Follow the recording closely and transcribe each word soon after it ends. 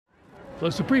The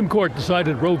Supreme Court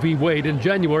decided Roe v. Wade in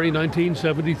January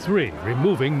 1973,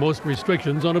 removing most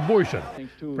restrictions on abortion.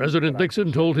 President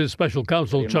Nixon told his special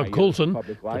counsel, Chuck Colson,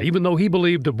 that even though he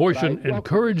believed abortion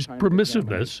encouraged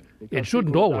permissiveness, it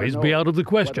shouldn't always be out of the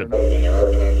question. There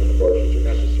are times when abortions are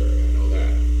necessary. I know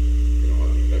that.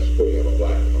 That's cool. You have a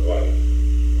black and a white.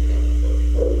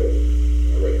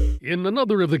 In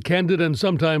another of the candid and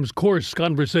sometimes coarse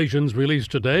conversations released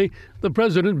today, the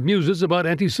president muses about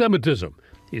antisemitism.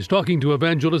 He's talking to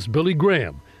evangelist Billy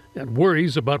Graham and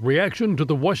worries about reaction to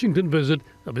the Washington visit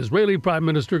of Israeli Prime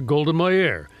Minister Golda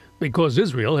Meir because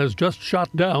Israel has just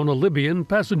shot down a Libyan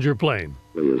passenger plane.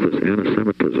 This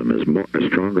anti-Semitism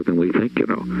is stronger than we think,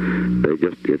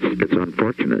 it's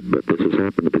unfortunate, but this has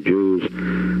happened to the Jews.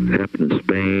 It happened in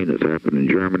Spain, it's happened in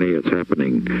Germany, it's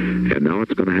happening, and now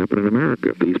it's going to happen in America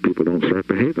if these people don't start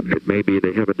behaving. It may be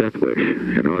they have a death wish.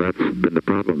 That's been the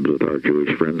problems with our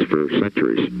Jewish friends for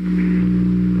centuries.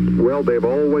 Well, they've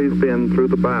always been, through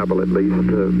the Bible at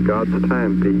least, God's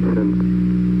timepiece,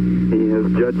 and He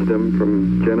has judged them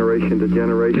from generation to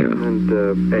generation,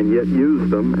 and yet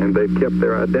used them, and they've kept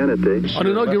their identity. On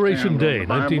Inauguration Day,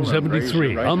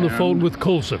 1973, on the phone with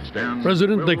Colson,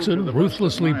 President Nixon,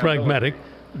 ruthlessly pragmatic,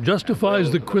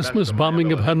 justifies the Christmas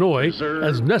bombing of Hanoi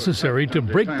as necessary to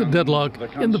break the deadlock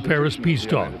in the Paris peace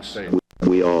talks.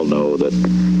 We all know that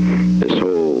this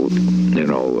whole,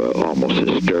 almost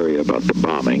hysteria about the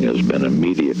bombing has been a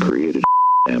media-created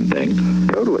damn thing.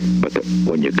 Totally. But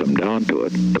when you come down to it,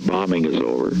 the bombing is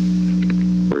over.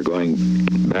 We're going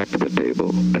back to the table,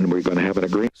 and we're going to have an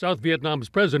agreement. South Vietnam's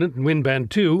president, Nguyen Van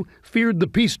Thu, feared the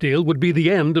peace deal would be the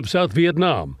end of South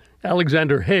Vietnam.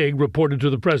 Alexander Haig reported to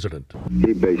the president.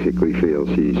 He basically feels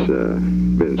he's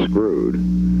been screwed.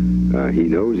 He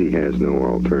knows he has no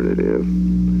alternative.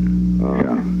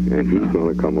 And he's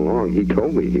going to come along. He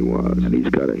told me he was. And he's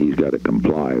got to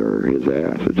comply, or his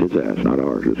ass. It's his ass, not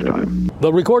ours this time.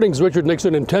 The recordings Richard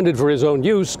Nixon intended for his own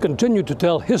use continue to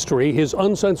tell history his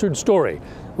uncensored story,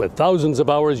 with thousands of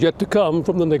hours yet to come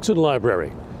from the Nixon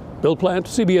Library. Bill Plante,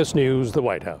 CBS News, the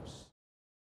White House.